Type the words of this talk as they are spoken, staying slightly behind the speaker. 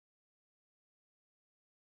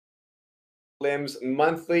Lim's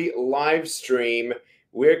monthly live stream.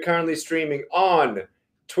 We're currently streaming on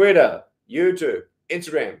Twitter, YouTube,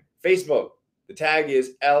 Instagram, Facebook. The tag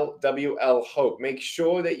is LWL Hope. Make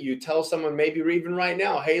sure that you tell someone, maybe even right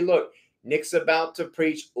now, hey, look, Nick's about to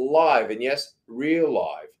preach live, and yes, real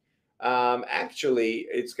live. Actually,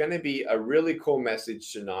 it's going to be a really cool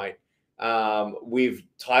message tonight. We've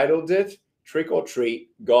titled it Trick or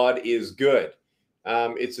Treat, God is Good.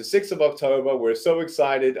 It's the 6th of October. We're so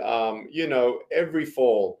excited. Every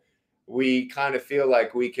fall, we kind of feel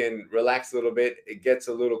like we can relax a little bit. It gets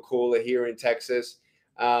a little cooler here in Texas.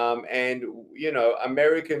 Americans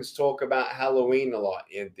talk about Halloween a lot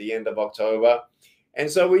at the end of October. And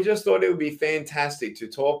so we just thought it would be fantastic to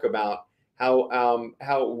talk about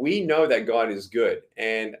how we know that God is good.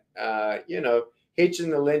 And,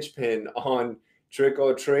 hitching the linchpin on Trick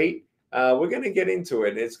or Treat. We're going to get into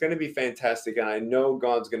it. It's going to be fantastic, and I know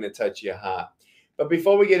God's going to touch your heart. But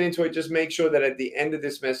before we get into it, just make sure that at the end of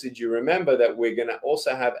this message, you remember that we're going to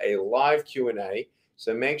also have a live Q&A.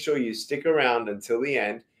 So make sure you stick around until the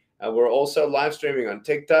end. We're also live streaming on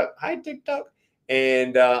TikTok. Hi, TikTok.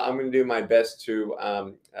 And I'm going to do my best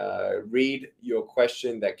to read your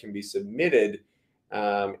question that can be submitted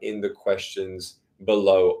in the questions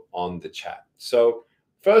below on the chat. So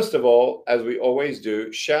first of all, as we always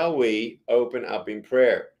do, shall we open up in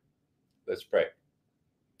prayer? Let's pray.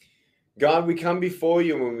 God, we come before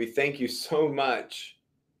you and we thank you so much.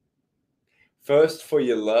 First, for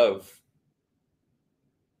your love.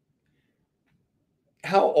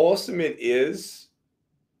 How awesome it is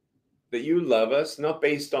that you love us, not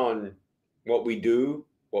based on what we do,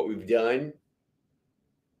 what we've done.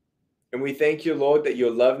 And we thank you, Lord, that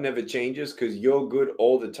your love never changes because you're good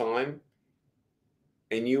all the time.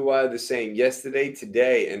 And you are the same yesterday,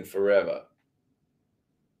 today, and forever.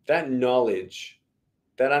 That knowledge,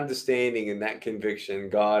 that understanding, and that conviction,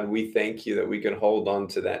 God, we thank you that we can hold on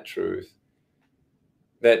to that truth.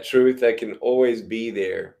 That truth that can always be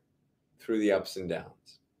there through the ups and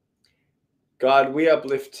downs. God, we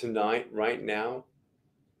uplift tonight, right now,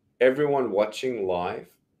 everyone watching live.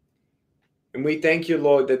 And we thank you,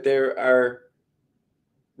 Lord, that there are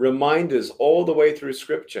reminders all the way through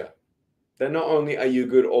Scripture that not only are you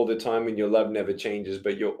good all the time and your love never changes,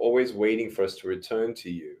 but you're always waiting for us to return to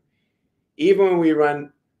you. Even when we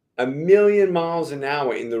run 1,000,000 miles an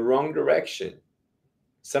hour in the wrong direction,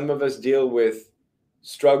 some of us deal with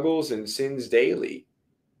struggles and sins daily.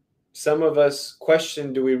 Some of us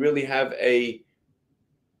question, do we really have a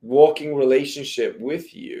walking relationship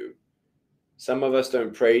with you? Some of us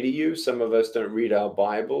don't pray to you. Some of us don't read our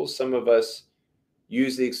Bibles. Some of us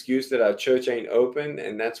use the excuse that our church ain't open,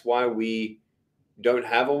 and that's why we don't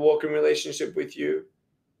have a walking relationship with you.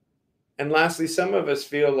 And lastly, some of us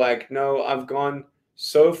feel like, no, I've gone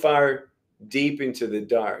so far deep into the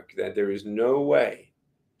dark that there is no way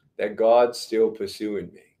that God's still pursuing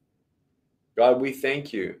me. God, we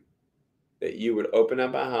thank you that you would open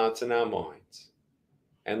up our hearts and our minds.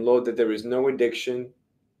 And Lord, that there is no addiction,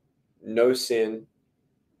 no sin,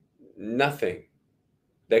 nothing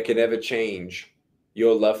that could ever change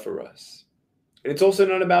your love for us. And it's also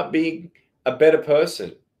not about being a better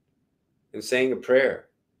person and saying a prayer.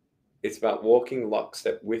 It's about walking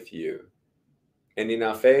lockstep with you and in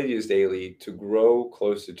our failures daily to grow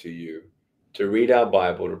closer to you, to read our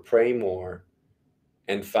Bible, to pray more,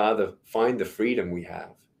 and Father, find the freedom we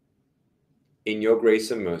have in your grace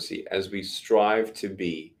and mercy as we strive to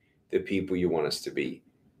be the people you want us to be,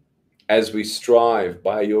 as we strive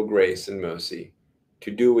by your grace and mercy to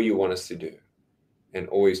do what you want us to do, and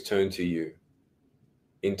always turn to you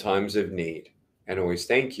in times of need, and always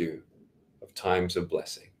thank you of times of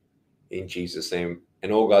blessing. In Jesus' name.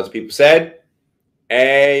 And all God's people said,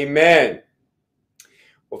 amen.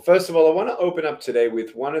 Well, first of all, I want to open up today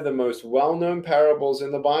with one of the most well-known parables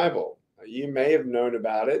in the Bible. You may have known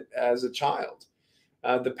about it as a child.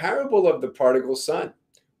 The parable of the prodigal son,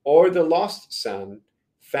 or the lost son,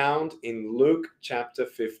 found in Luke chapter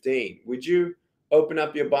 15. Would you open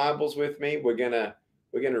up your Bibles with me? We're gonna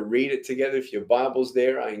read it together. If your Bible's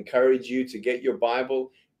there, I encourage you to get your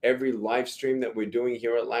Bible every live stream that we're doing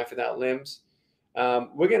here at Life Without Limbs.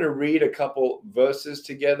 We're going to read a couple verses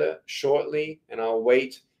together shortly, and I'll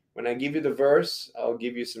wait. When I give you the verse, I'll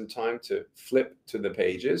give you some time to flip to the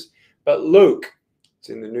pages. But Luke, it's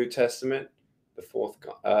in the New Testament, the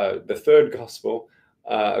third gospel,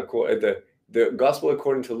 the gospel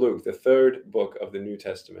according to Luke, the third book of the New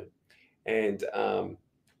Testament. And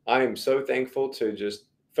I am so thankful to just,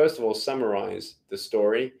 first of all, summarize the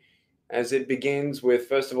story, as it begins with,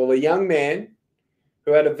 first of all, a young man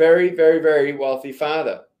who had a very, very, very wealthy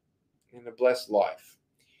father and a blessed life.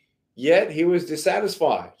 Yet he was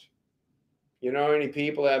dissatisfied. You know any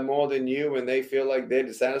people that have more than you when they feel like they're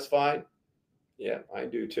dissatisfied? Yeah, I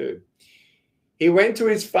do too. He went to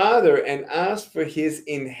his father and asked for his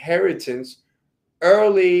inheritance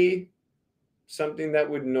early, something that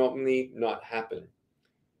would normally not happen.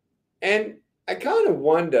 And I kind of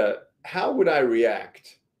wonder, how would I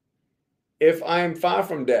react if I am far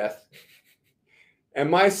from death and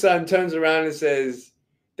my son turns around and says,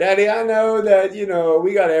 Daddy, I know that,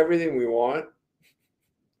 we got everything we want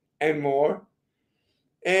and more.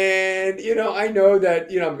 And, I know that,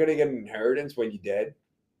 I'm going to get an inheritance when you're dead.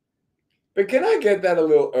 But can I get that a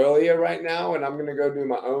little earlier right now and I'm going to go do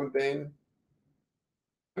my own thing?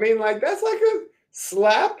 I mean, like, that's like a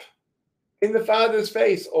slap in the father's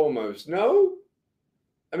face almost, no?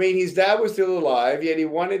 I mean, his dad was still alive, yet he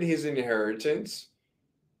wanted his inheritance.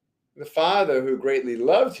 The father, who greatly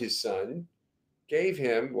loved his son, gave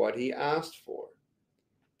him what he asked for.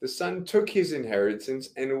 The son took his inheritance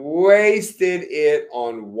and wasted it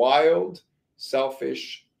on wild,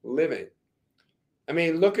 selfish living. I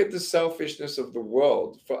mean, look at the selfishness of the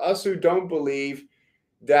world. For us who don't believe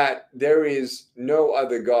that there is no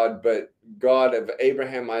other God but God of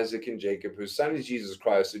Abraham, Isaac, and Jacob, whose son is Jesus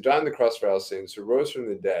Christ, who died on the cross for our sins, who rose from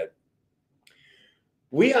the dead,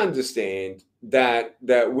 we understand that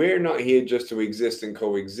we're not here just to exist and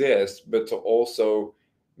coexist, but to also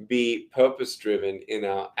be purpose-driven in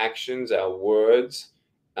our actions, our words,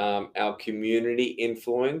 our community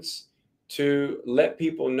influence, to let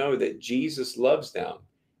people know that Jesus loves them,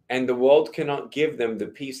 and the world cannot give them the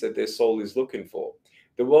peace that their soul is looking for.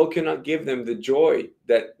 The world cannot give them the joy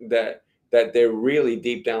that they're really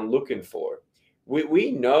deep down looking for.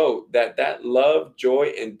 We know that love,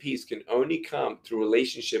 joy, and peace can only come through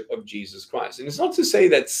relationship of Jesus Christ. And it's not to say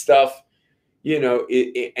that stuff,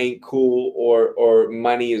 it ain't cool or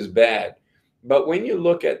money is bad. But when you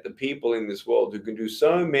look at the people in this world who can do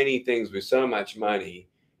so many things with so much money,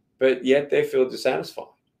 but yet they feel dissatisfied,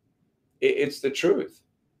 it's the truth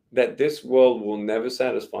that this world will never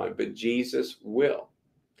satisfy, but Jesus will.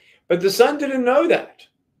 But the son didn't know that.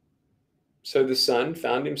 So the son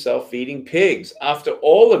found himself feeding pigs. After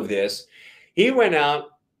all of this, he went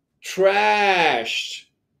out, trashed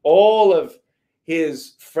all of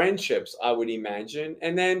his friendships, I would imagine,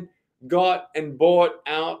 and then got and bought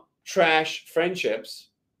out trash friendships,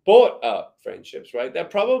 bought up friendships, right? That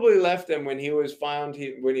probably left him when he found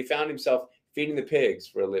himself feeding the pigs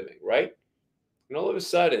for a living, right? And all of a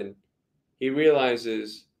sudden, he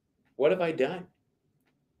realizes, what have I done?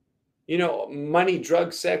 Money,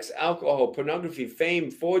 drugs, sex, alcohol, pornography,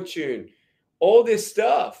 fame, fortune, all this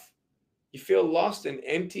stuff. You feel lost and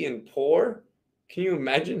empty and poor? Can you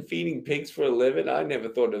imagine feeding pigs for a living? I never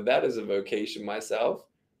thought of that as a vocation myself.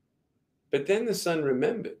 But then the son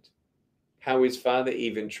remembered how his father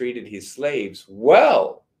even treated his slaves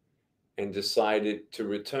well, and decided to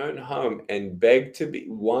return home and beg to be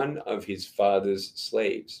one of his father's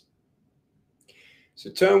slaves. So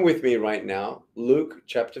turn with me right now, Luke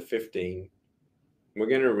chapter 15. We're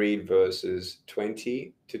going to read verses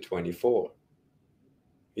 20 to 24.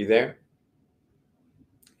 You there?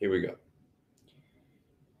 Here we go.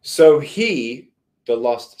 So he, the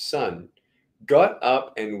lost son, got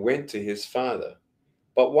up and went to his father.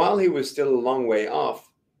 But while he was still a long way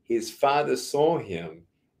off, his father saw him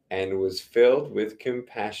and was filled with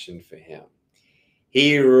compassion for him.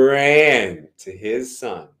 He ran to his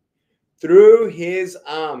son, threw his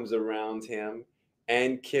arms around him,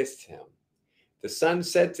 and kissed him. The son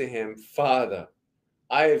said to him, Father,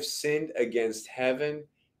 I have sinned against heaven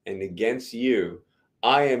and against you.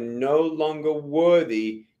 I am no longer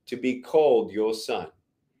worthy to be called your son.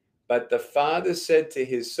 But the father said to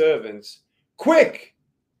his servants, Quick,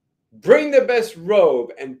 bring the best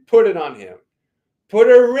robe and put it on him. Put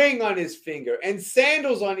a ring on his finger and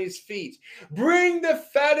sandals on his feet. Bring the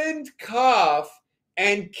fattened calf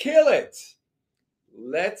and kill it.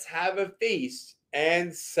 Let's have a feast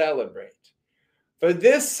and celebrate. For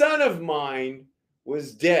this son of mine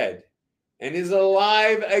was dead and is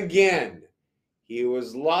alive again. He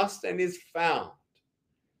was lost and is found.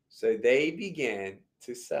 So they began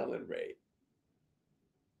to celebrate.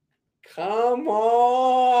 Come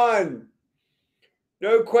on.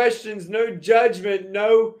 No questions, no judgment,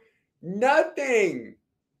 no nothing.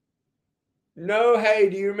 No, hey,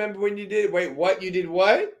 do you remember when you did? Wait, what? You did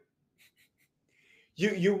what?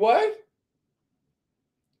 You what?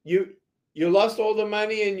 You lost all the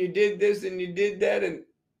money and you did this and you did that, and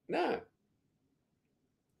no.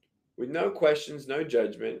 With no questions, no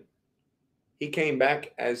judgment, he came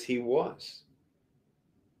back as he was.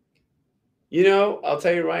 I'll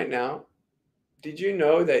tell you right now, Did you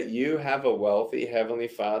know that you have a wealthy Heavenly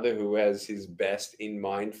Father who has his best in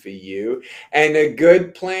mind for you and a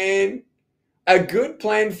good plan? A good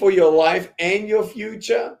plan for your life and your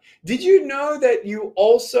future? Did you know that you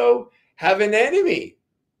also have an enemy,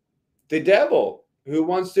 the devil, who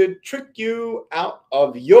wants to trick you out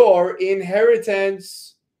of your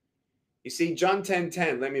inheritance? You see, John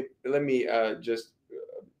 10:10, let me just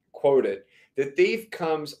quote it. The thief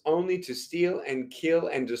comes only to steal and kill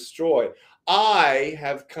and destroy. I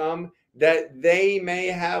have come that they may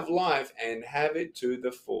have life and have it to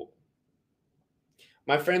the full.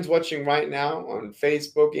 My friends watching right now on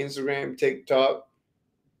Facebook, Instagram, TikTok,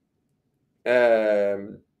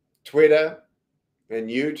 Twitter, and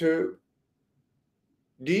YouTube,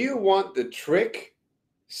 do you want the trick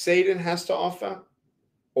Satan has to offer,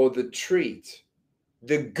 or the treat,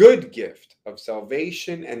 the good gift of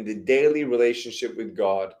salvation and the daily relationship with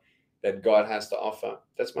God that God has to offer?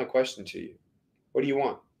 That's my question to you. What do you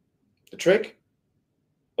want? The trick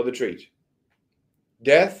or the treat?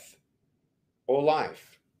 Death or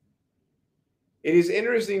life? It is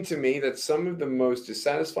interesting to me that some of the most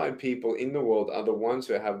dissatisfied people in the world are the ones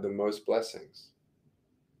who have the most blessings.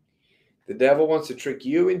 The devil wants to trick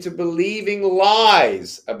you into believing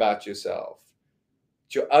lies about yourself.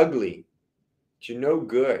 That you're ugly. That you're no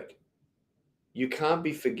good. You can't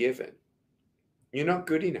be forgiven. You're not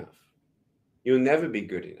good enough. You'll never be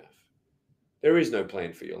good enough. There is no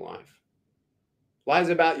plan for your life. Lies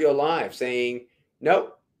about your life, saying,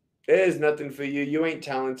 nope, there's nothing for you. You ain't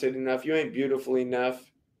talented enough. You ain't beautiful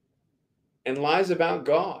enough. And lies about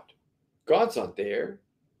God. God's not there.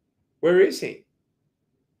 Where is he?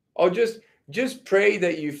 Oh, just pray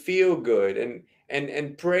that you feel good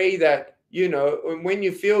and pray that, when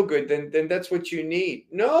you feel good, then that's what you need.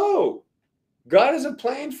 No, God has a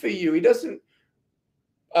plan for you. He doesn't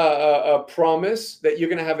promise that you're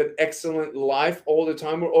going to have an excellent life all the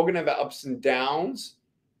time. We're all going to have ups and downs.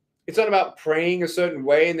 It's not about praying a certain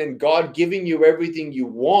way and then God giving you everything you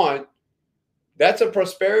want. That's a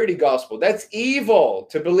prosperity gospel. That's evil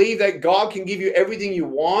to believe that God can give you everything you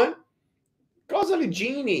want. God's not a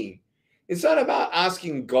genie. It's not about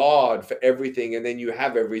asking God for everything and then you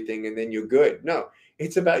have everything and then you're good. No,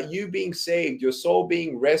 it's about you being saved, your soul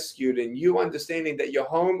being rescued, and you understanding that your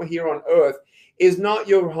home here on earth is not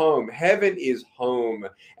your home. Heaven is home.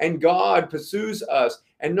 And God pursues us,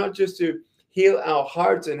 and not just to heal our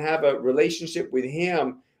hearts and have a relationship with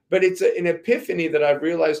him, but it's an epiphany that I've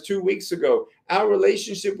realized 2 weeks ago. Our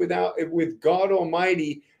relationship with God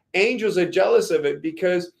Almighty, angels are jealous of it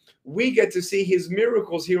because we get to see his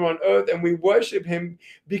miracles here on earth, and we worship him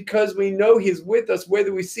because we know he's with us,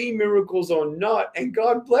 whether we see miracles or not. And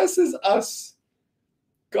God blesses us.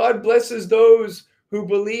 God blesses those who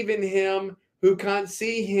believe in him, who can't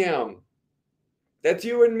see him. That's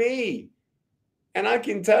you and me. And I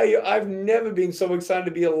can tell you, I've never been so excited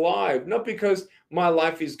to be alive. Not because my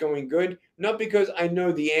life is going good, not because I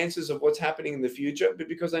know the answers of what's happening in the future, but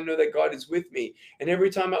because I know that God is with me. And every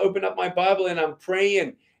time I open up my Bible and I'm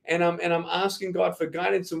praying and I'm asking God for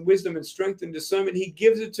guidance and wisdom and strength and discernment, he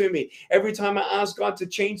gives it to me. Every time I ask God to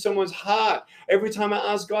change someone's heart, every time I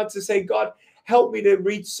ask God to say, God, help me to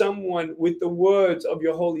reach someone with the words of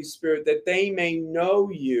your Holy Spirit that they may know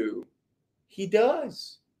you, he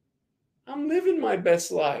does. I'm living my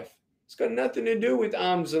best life. It's got nothing to do with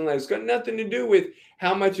arms and legs. It's got nothing to do with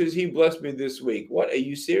how much has he blessed me this week. What, are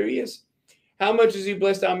you serious? How much has he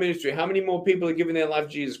blessed our ministry? How many more people are giving their life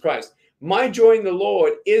to Jesus Christ? My joy in the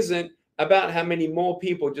Lord isn't about how many more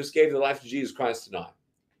people just gave their life to Jesus Christ tonight.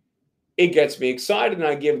 It gets me excited and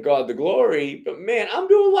I give God the glory. But man, I'm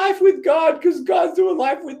doing life with God because God's doing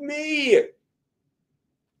life with me.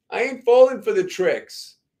 I ain't falling for the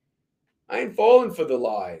tricks. I ain't falling for the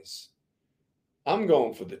lies. I'm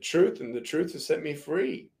going for the truth, and the truth has set me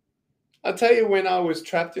free. I'll tell you, when I was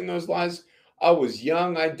trapped in those lies, I was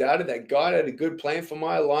young. I doubted that God had a good plan for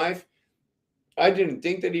my life. I didn't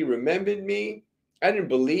think that he remembered me. I didn't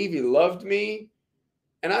believe he loved me.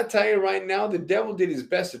 And I tell you right now, the devil did his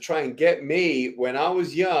best to try and get me when I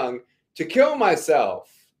was young to kill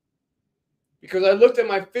myself. Because I looked at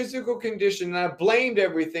my physical condition and I blamed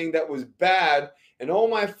everything that was bad and all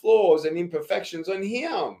my flaws and imperfections on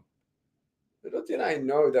him. Little did I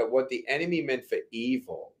know that what the enemy meant for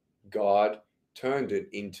evil, God turned it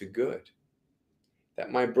into good.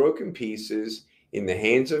 That my broken pieces in the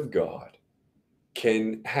hands of God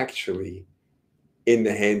can actually, in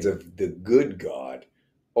the hands of the good God,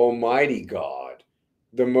 Almighty God,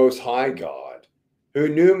 the Most High God, who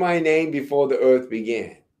knew my name before the earth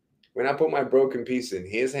began. When I put my broken piece in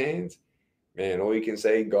his hands, man, all you can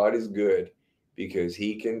say, God is good, because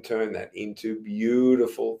he can turn that into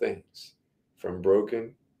beautiful things from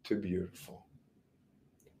broken to beautiful.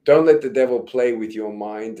 Don't let the devil play with your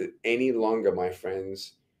mind any longer, my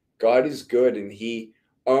friends. God is good and he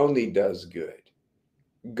only does good.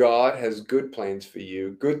 God has good plans for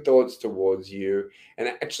you, good thoughts towards you, and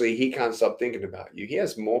actually he can't stop thinking about you. He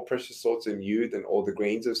has more precious thoughts in you than all the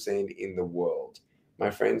grains of sand in the world.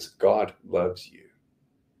 My friends, God loves you.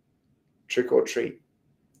 Trick or treat,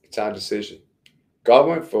 it's our decision. God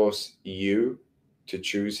won't force you to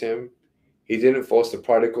choose him. He didn't force the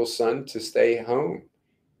prodigal son to stay home.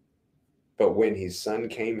 But when his son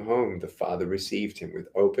came home, the father received him with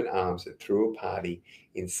open arms and threw a party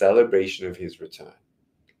in celebration of his return.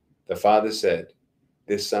 The father said,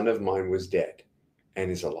 "This son of mine was dead and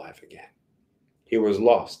is alive again. He was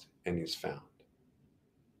lost and is found."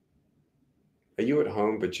 Are you at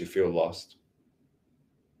home but you feel lost?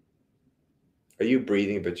 Are you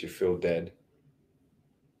breathing but you feel dead?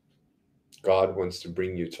 God wants to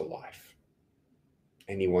bring you to life,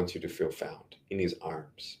 and he wants you to feel found in his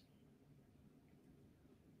arms.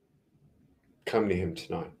 Come to him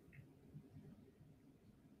tonight.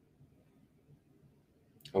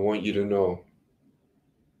 I want you to know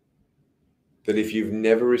that if you've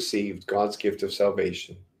never received God's gift of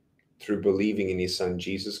salvation through believing in his son,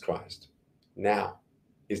 Jesus Christ, now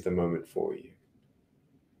is the moment for you.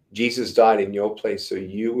 Jesus died in your place so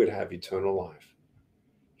you would have eternal life.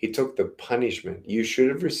 He took the punishment you should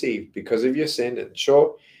have received because of your sin. And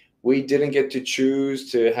sure, we didn't get to choose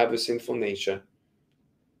to have a sinful nature.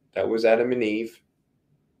 That was Adam and Eve.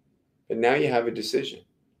 But now you have a decision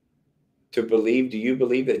to believe. Do you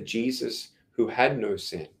believe that Jesus, who had no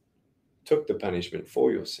sin, took the punishment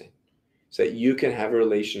for your sin so that you can have a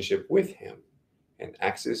relationship with him and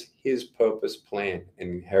access his purpose, plan, and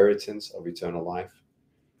inheritance of eternal life?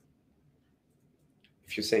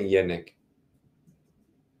 If you're saying, "Yeah, Nick,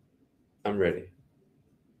 I'm ready.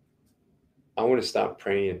 I want to start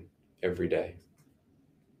praying every day.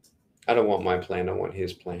 I don't want my plan. I want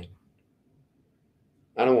his plan.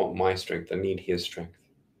 I don't want my strength. I need his strength.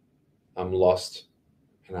 I'm lost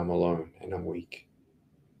and I'm alone and I'm weak."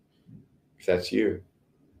 If that's you,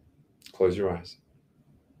 close your eyes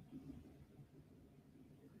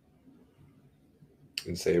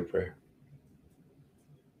and say a prayer.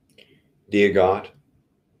 Dear God,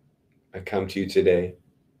 I come to you today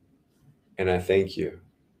and I thank you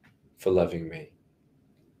for loving me.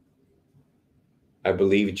 I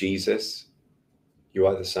believe, Jesus, you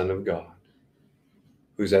are the Son of God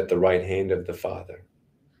who's at the right hand of the Father.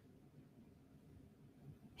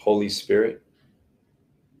 Holy Spirit,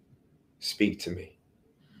 speak to me.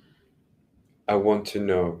 I want to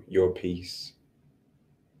know your peace.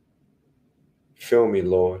 Fill me,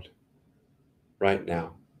 Lord, right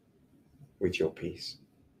now with your peace.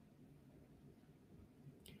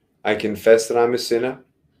 I confess that I'm a sinner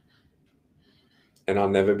and I'll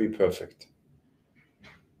never be perfect.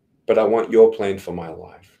 But I want your plan for my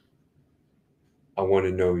life. I want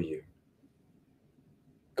to know you.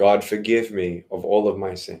 God, forgive me of all of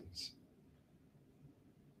my sins.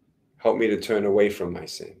 Help me to turn away from my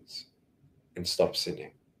sins and stop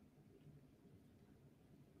sinning.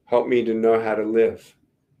 Help me to know how to live.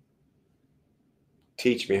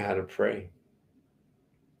 Teach me how to pray.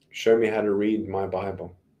 Show me how to read my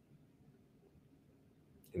Bible.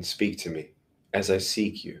 And speak to me as I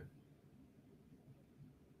seek you.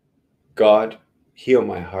 God, heal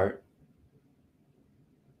my heart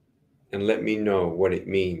and let me know what it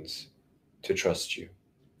means to trust you.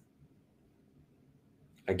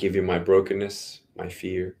 I give you my brokenness, my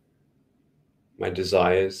fear, my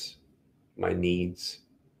desires, my needs,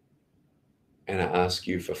 and I ask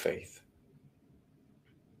you for faith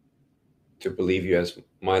to believe you as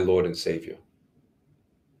my Lord and Savior.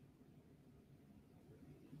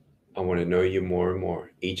 I want to know you more and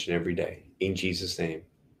more each and every day. In Jesus' name,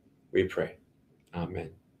 we pray.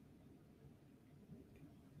 Amen.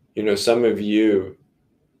 You know, some of you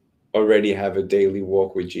already have a daily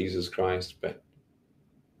walk with Jesus Christ, but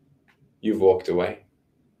you've walked away.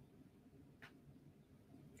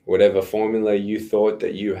 Whatever formula you thought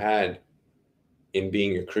that you had in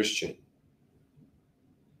being a Christian,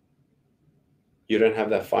 you don't have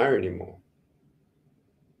that fire anymore.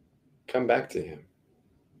 Come back to him.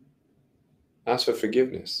 Ask for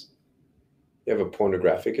forgiveness. You have a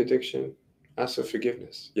pornographic addiction? Ask for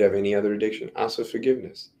forgiveness. You have any other addiction? Ask for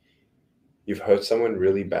forgiveness. You've hurt someone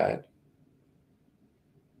really bad?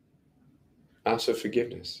 Ask for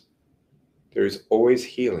forgiveness. There is always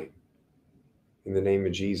healing in the name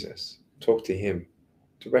of Jesus. Talk to him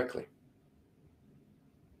directly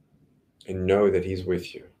and know that he's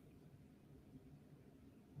with you.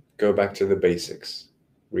 Go back to the basics.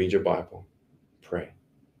 Read your Bible. Pray.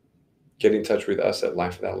 get in touch with us at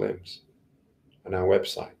Life Without Limbs on our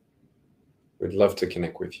website. We'd love to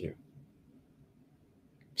connect with you.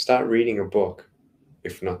 Start reading a book,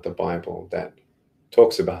 if not the Bible, that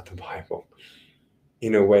talks about the Bible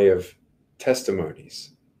in a way of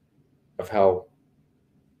testimonies of how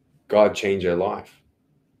God changed your life.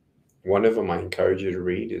 One of them I encourage you to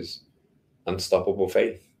read is Unstoppable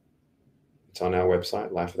Faith. It's on our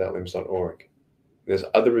website, lifewithoutlimbs.org. There's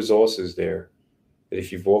other resources there that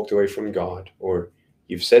if you've walked away from God or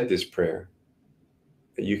you've said this prayer,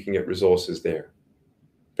 that you can get resources there.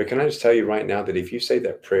 But can I just tell you right now that if you say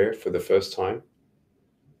that prayer for the first time,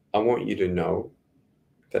 I want you to know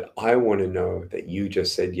that I want to know that you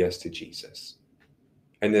just said yes to Jesus.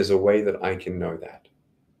 And there's a way that I can know that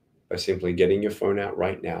by simply getting your phone out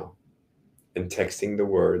right now and texting the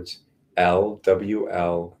words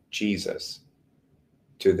LWL Jesus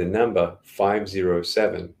to the number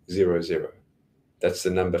 50700. That's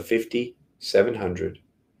the number 50700.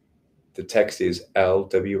 The text is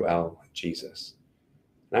LWL Jesus.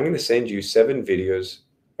 And I'm going to send you 7 videos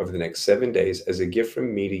over the next 7 days as a gift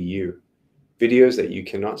from me to you. Videos that you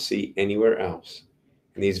cannot see anywhere else.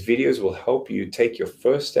 And these videos will help you take your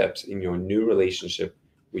first steps in your new relationship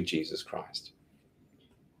with Jesus Christ.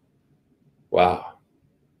 Wow.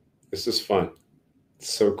 This is fun.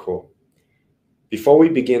 It's so cool. Before we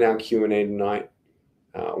begin our Q&A tonight,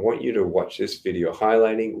 I want you to watch this video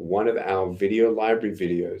highlighting one of our video library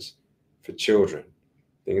videos for children.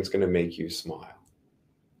 I think it's going to make you smile.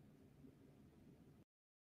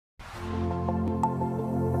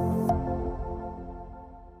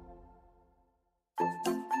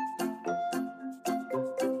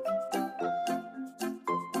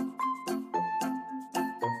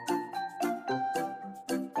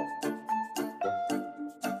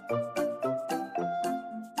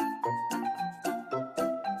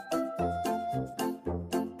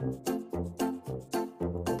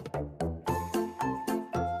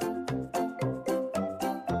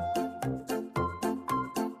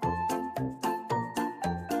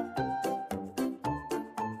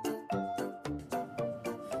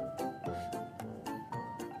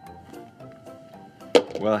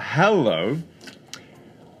 Well, hello.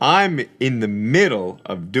 I'm in the middle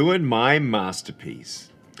of doing my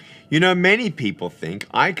masterpiece. You know, many people think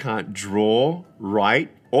I can't draw,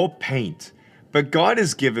 write, or paint, but God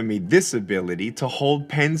has given me this ability to hold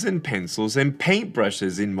pens and pencils and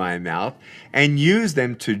paintbrushes in my mouth and use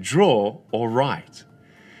them to draw or write.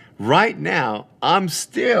 Right now, I'm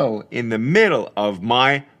still in the middle of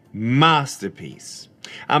my masterpiece.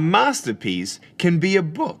 A masterpiece can be a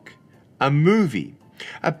book, a movie,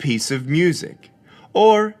 a piece of music,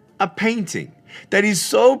 or a painting that is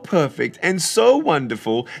so perfect and so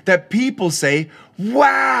wonderful that people say,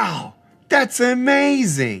 "Wow, that's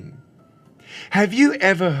amazing." Have you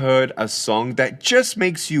ever heard a song that just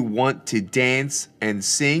makes you want to dance and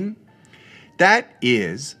sing? That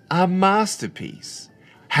is a masterpiece.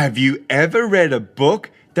 Have you ever read a book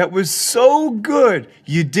that was so good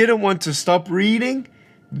you didn't want to stop reading?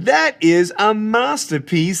 That is a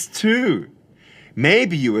masterpiece too.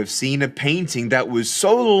 Maybe you have seen a painting that was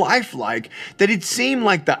so lifelike that it seemed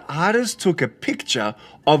like the artist took a picture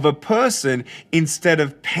of a person instead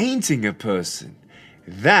of painting a person.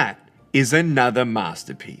 That is another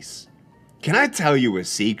masterpiece. Can I tell you a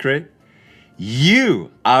secret?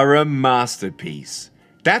 You are a masterpiece.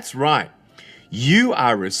 That's right. You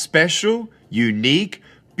are a special, unique,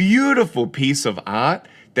 beautiful piece of art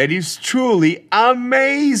that is truly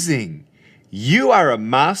amazing. You are a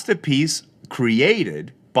masterpiece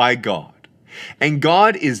created by God. And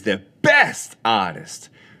God is the best artist.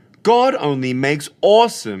 God only makes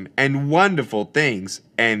awesome and wonderful things,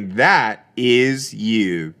 and that is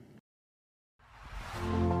you.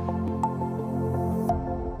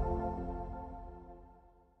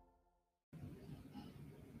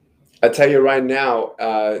 I tell you right now,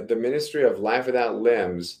 the ministry of Life Without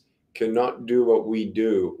Limbs cannot do what we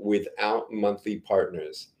do without monthly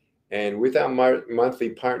partners. And with our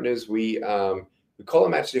monthly partners, we call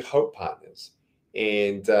them actually Hope Partners.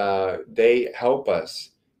 And they help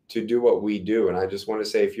us to do what we do. And I just want to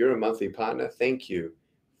say, if you're a monthly partner, thank you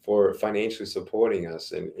for financially supporting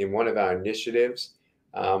us. And in one of our initiatives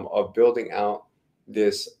of building out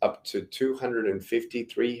this up to 250,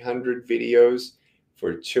 300 videos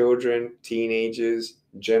for children, teenagers,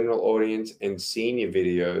 general audience, and senior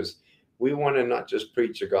videos, we want to not just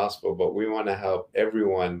preach the gospel, but we want to help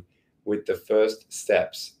everyone with the first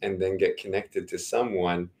steps and then get connected to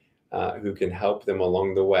someone who can help them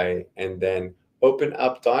along the way, and then open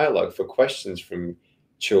up dialogue for questions from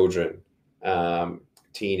children,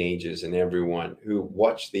 teenagers, and everyone who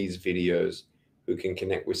watch these videos, who can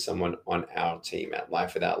connect with someone on our team at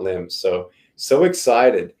Life Without Limbs. So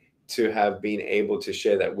excited to have been able to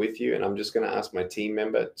share that with you. And I'm just going to ask my team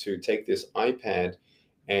member to take this iPad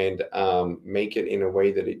and make it in a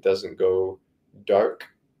way that it doesn't go dark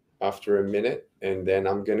after a minute. And then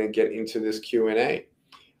I'm going to get into this Q&A.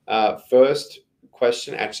 First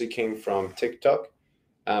question actually came from TikTok.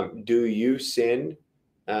 Do you sin?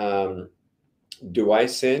 Do I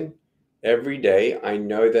sin? Every day, I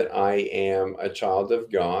know that I am a child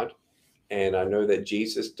of God, and I know that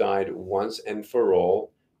Jesus died once and for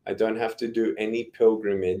all. I don't have to do any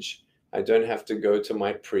pilgrimage. I don't have to go to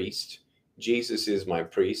my priest. Jesus is my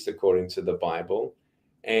priest, according to the Bible.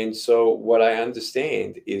 And so what I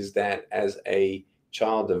understand is that as a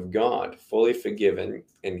child of God, fully forgiven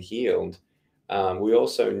and healed, we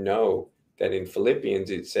also know that in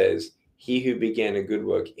Philippians it says, he who began a good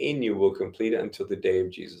work in you will complete it until the day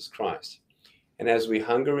of Jesus Christ. And as we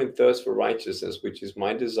hunger and thirst for righteousness, which is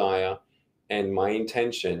my desire and my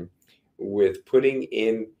intention, with putting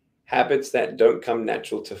in habits that don't come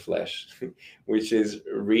natural to flesh, which is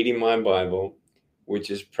reading my Bible,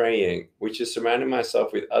 which is praying, which is surrounding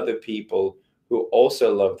myself with other people who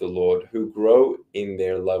also love the Lord, who grow in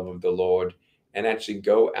their love of the Lord, and actually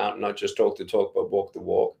go out, not just talk the talk, but walk the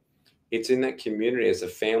walk. It's in that community as a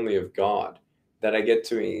family of God that I get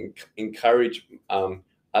to encourage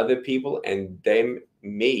other people and them,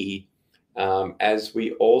 me, as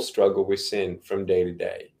we all struggle with sin from day to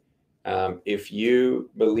day. If you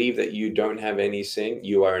believe that you don't have any sin,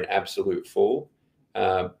 you are an absolute fool.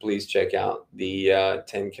 Please check out the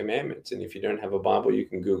 10 Commandments. And if you don't have a Bible, you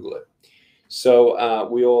can Google it. So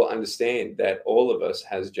we all understand that all of us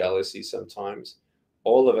has jealousy sometimes.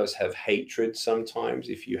 All of us have hatred sometimes.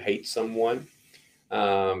 If you hate someone,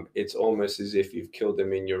 it's almost as if you've killed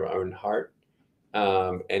them in your own heart.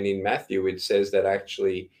 And in Matthew, it says that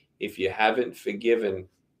actually, if you haven't forgiven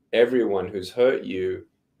everyone who's hurt you,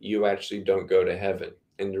 you actually don't go to heaven.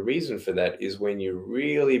 And the reason for that is when you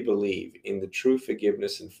really believe in the true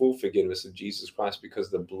forgiveness and full forgiveness of Jesus Christ, because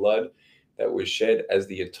the blood that was shed as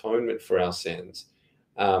the atonement for our sins,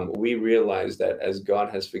 we realize that as God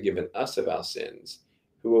has forgiven us of our sins,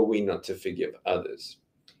 who are we not to forgive others?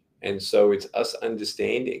 And so it's us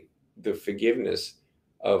understanding the forgiveness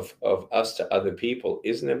of us to other people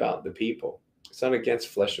isn't about the people. It's not against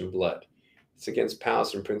flesh and blood. It's against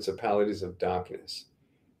powers and principalities of darkness.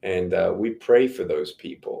 And we pray for those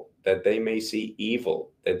people that they may see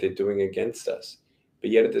evil that they're doing against us.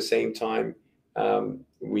 But yet at the same time,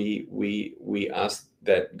 we ask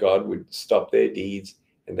that God would stop their deeds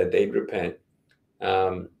and that they'd repent.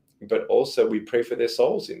 But also we pray for their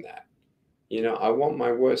souls in that. You know, I want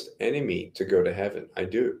my worst enemy to go to heaven. I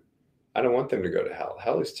do. I don't want them to go to hell.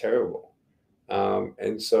 Hell is terrible.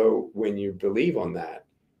 And so when you believe on that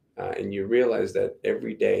and you realize that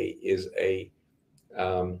every day is a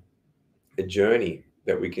journey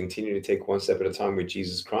that we continue to take one step at a time with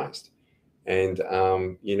Jesus Christ. And,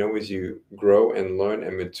 you know, as you grow and learn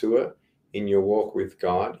and mature in your walk with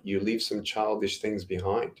God, you leave some childish things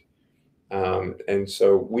behind. And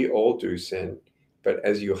so we all do sin. But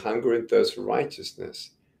as you hunger and thirst for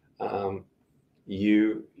righteousness,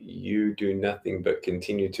 you do nothing but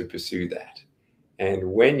continue to pursue that.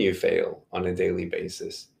 And when you fail on a daily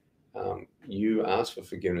basis, you ask for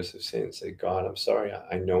forgiveness of sin. Say, God, I'm sorry.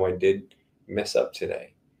 I know I did mess up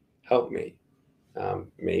today. Help me.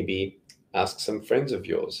 Maybe ask some friends of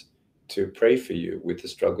yours to pray for you with the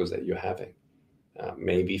struggles that you're having.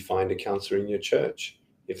 Maybe find a counselor in your church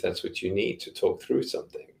if that's what you need to talk through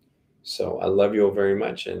something. So I love you all very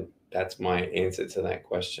much, and that's my answer to that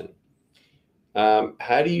question.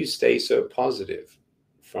 How do you stay so positive?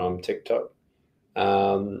 From TikTok.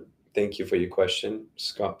 Thank you for your question,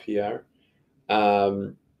 Scott PR.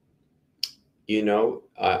 You know,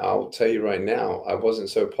 I'll tell you right now, I wasn't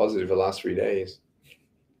so positive the last 3 days.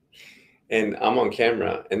 And I'm on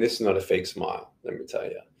camera, and this is not a fake smile, let me tell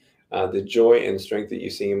you. The joy and strength that you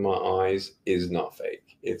see in my eyes is not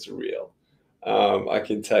fake. It's real. I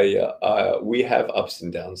can tell you, we have ups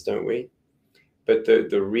and downs, don't we? But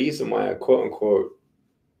the reason why I quote unquote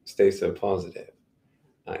stay so positive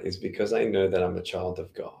is because I know that I'm a child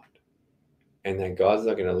of God, and that God's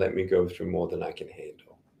not going to let me go through more than I can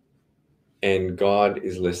handle. And God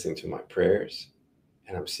is listening to my prayers,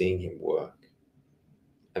 and I'm seeing him work.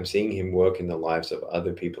 I'm seeing him work in the lives of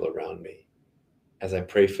other people around me as I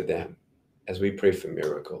pray for them, as we pray for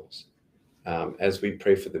miracles, as we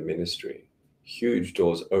pray for the ministry, huge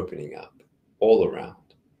doors opening up all around.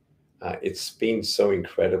 It's been so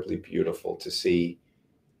incredibly beautiful to see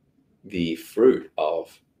the fruit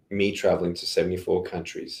of me traveling to 74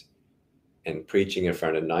 countries, and preaching in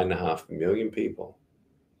front of 9.5 million people,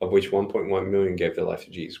 of which 1.1 million gave their life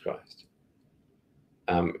to Jesus Christ.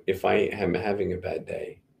 If I am having a bad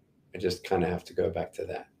day, I just kind of have to go back to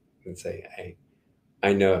that and say, hey,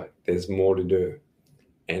 I know there's more to do,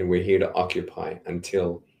 and we're here to occupy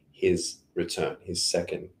until his return, his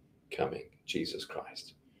second coming, Jesus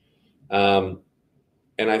Christ. And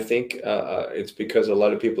I think it's because a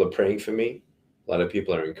lot of people are praying for me. A lot of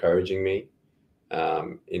people are encouraging me.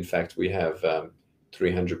 In fact, we have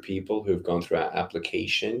 300 people who've gone through our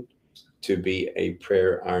application to be a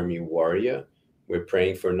prayer army warrior. We're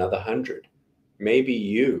praying for another 100. Maybe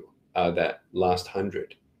you are that last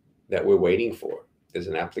 100 that we're waiting for. There's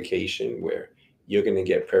an application where you're going to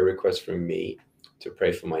get prayer requests from me to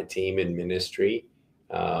pray for my team in ministry.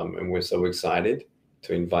 And we're so excited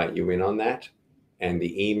to invite you in on that. And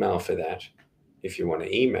the email for that, if you want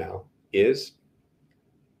to email, is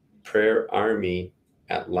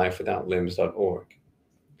prayerarmy@lifewithoutlimbs.org.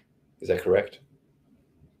 Is that correct?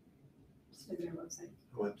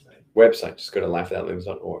 Website. Just go to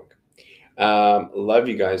lifewithoutlimbs.org. Love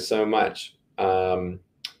you guys so much.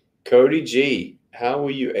 Cody G, how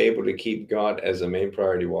were you able to keep God as a main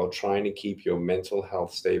priority while trying to keep your mental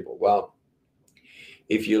health stable? Well,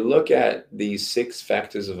 if you look at these 6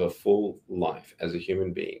 factors of a full life as a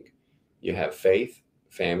human being, you have faith,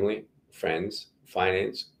 family, friends,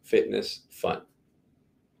 finance, fitness, fun.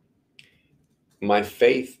 My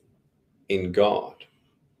faith in God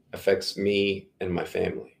affects me and my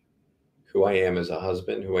family, who I am as a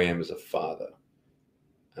husband, who I am as a father.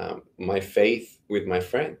 My faith with my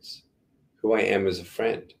friends, who I am as a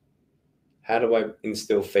friend. How do I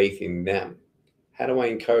instill faith in them? How do I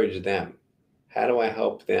encourage them? How do I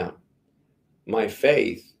help them? My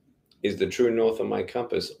faith is the true north of my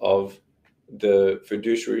compass of the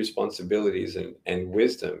fiduciary responsibilities and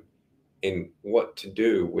wisdom in what to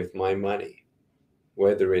do with my money,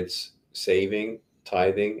 whether it's saving,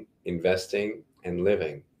 tithing, investing, and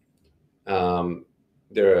living.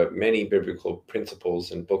 There are many biblical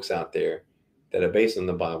principles and books out there that are based on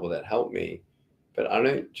the Bible that help me, but I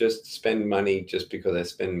don't just spend money just because I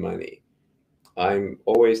spend money. I'm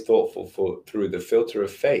always thoughtful through the filter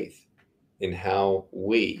of faith in how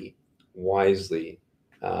we wisely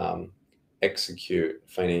execute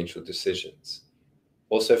financial decisions.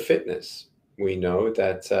 Also, fitness. We know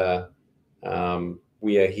that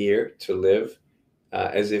we are here to live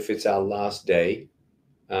as if it's our last day,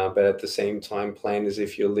 but at the same time, plan as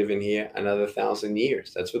if you're living here another 1,000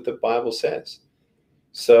 years. That's what the Bible says.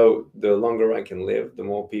 So the longer I can live, the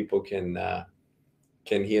more people can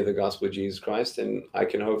hear the gospel of Jesus Christ, and I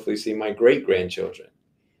can hopefully see my great-grandchildren.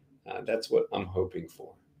 That's what I'm hoping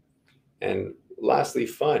for. And lastly,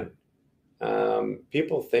 fun.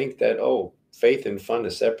 People think that, oh, faith and fun are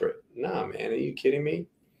separate. Nah, man, are you kidding me?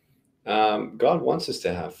 God wants us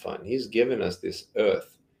to have fun. He's given us this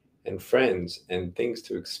earth and friends and things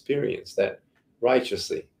to experience that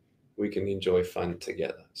righteously we can enjoy fun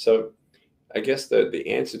together. So I guess the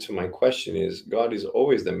answer to my question is God is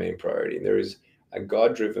always the main priority. There is a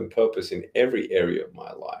God-driven purpose in every area of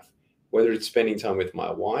my life, whether it's spending time with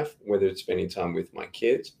my wife, whether it's spending time with my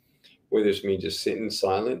kids, whether it's me just sitting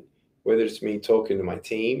silent, whether it's me talking to my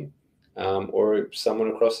team or someone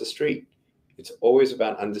across the street. It's always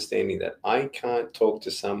about understanding that I can't talk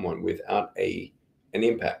to someone without an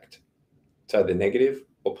impact. It's either negative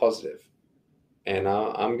or positive. And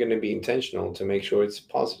I'm going to be intentional to make sure it's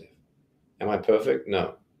positive. Am I perfect?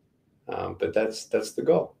 No. But that's the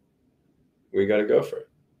goal. We got to go for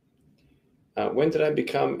it. When did I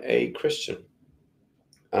become a Christian?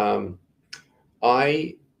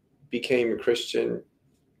 I became a Christian.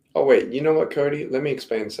 Oh, wait, you know what, Cody? Let me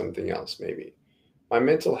explain something else maybe. My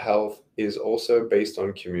mental health is also based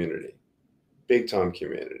on community, big time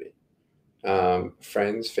community,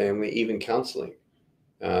 friends, family, even counseling.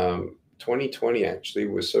 2020 actually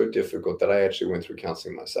was so difficult that I actually went through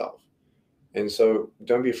counseling myself. And so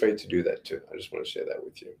don't be afraid to do that too. I just want to share that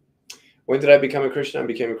with you. When did I become a Christian? I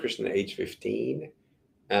became a Christian at age 15.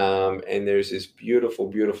 And there's this beautiful,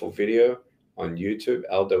 beautiful video on YouTube,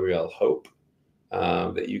 LWL Hope,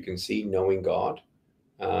 that you can see, Knowing God.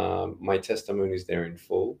 My testimony is there in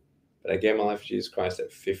full. But I gave my life to Jesus Christ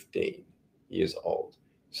at 15 years old.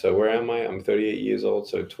 So where am I? I'm 38 years old,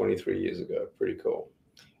 so 23 years ago. Pretty cool.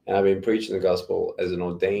 And I've been preaching the gospel as an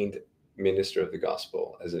ordained minister of the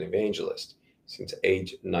gospel, as an evangelist, since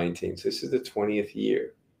age 19. So this is the 20th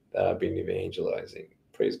year that I've been evangelizing.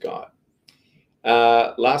 Praise God.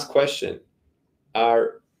 Last question.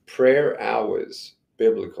 Are prayer hours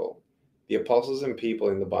biblical? The apostles and people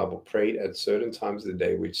in the Bible prayed at certain times of the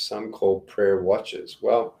day, which some call prayer watches.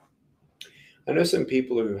 Well, I know some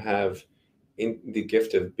people who have the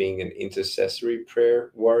gift of being an intercessory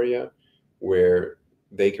prayer warrior, where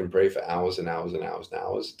they can pray for hours and hours and hours and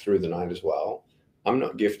hours through the night as well. I'm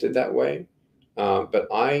not gifted that way, but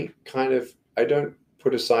I don't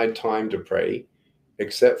put aside time to pray,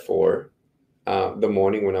 except for the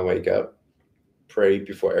morning when I wake up, pray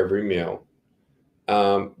before every meal.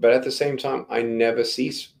 But at the same time, I never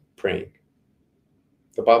cease praying.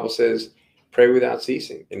 The Bible says, pray without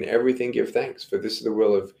ceasing, in everything give thanks, for this is the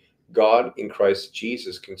will of God in Christ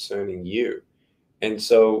Jesus concerning you. And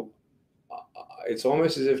so it's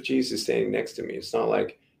almost as if Jesus is standing next to me. It's not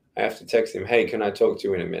like I have to text him, hey, can I talk to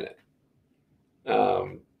you in a minute?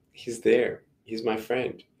 He's there. He's my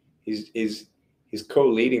friend. He's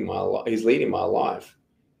co-leading my life. He's leading my life.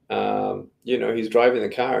 He's driving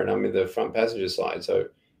the car and I'm in the front passenger side. So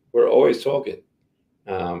we're always talking.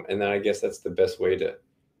 And then I guess that's the best way to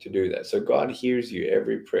do that. So God hears you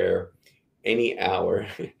every prayer, any hour.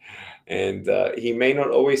 And he may not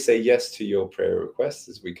always say yes to your prayer requests,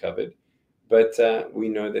 as we covered, but we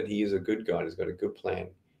know that he is a good God. He's got a good plan.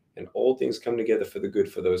 And all things come together for the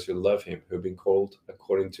good for those who love him, who have been called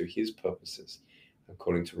according to his purposes,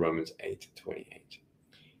 according to Romans 8:28.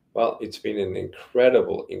 Well, it's been an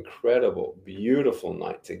incredible, incredible, beautiful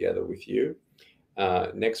night together with you.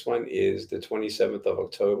 Next one is the 27th of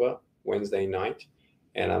October, Wednesday night.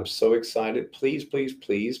 And I'm so excited. Please, please,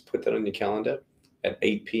 please put that on your calendar at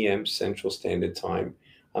 8 p.m. Central Standard Time.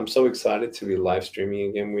 I'm so excited to be live streaming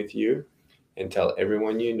again with you, and tell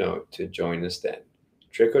everyone you know to join us then.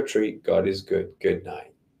 Trick or treat, God is good. Good night.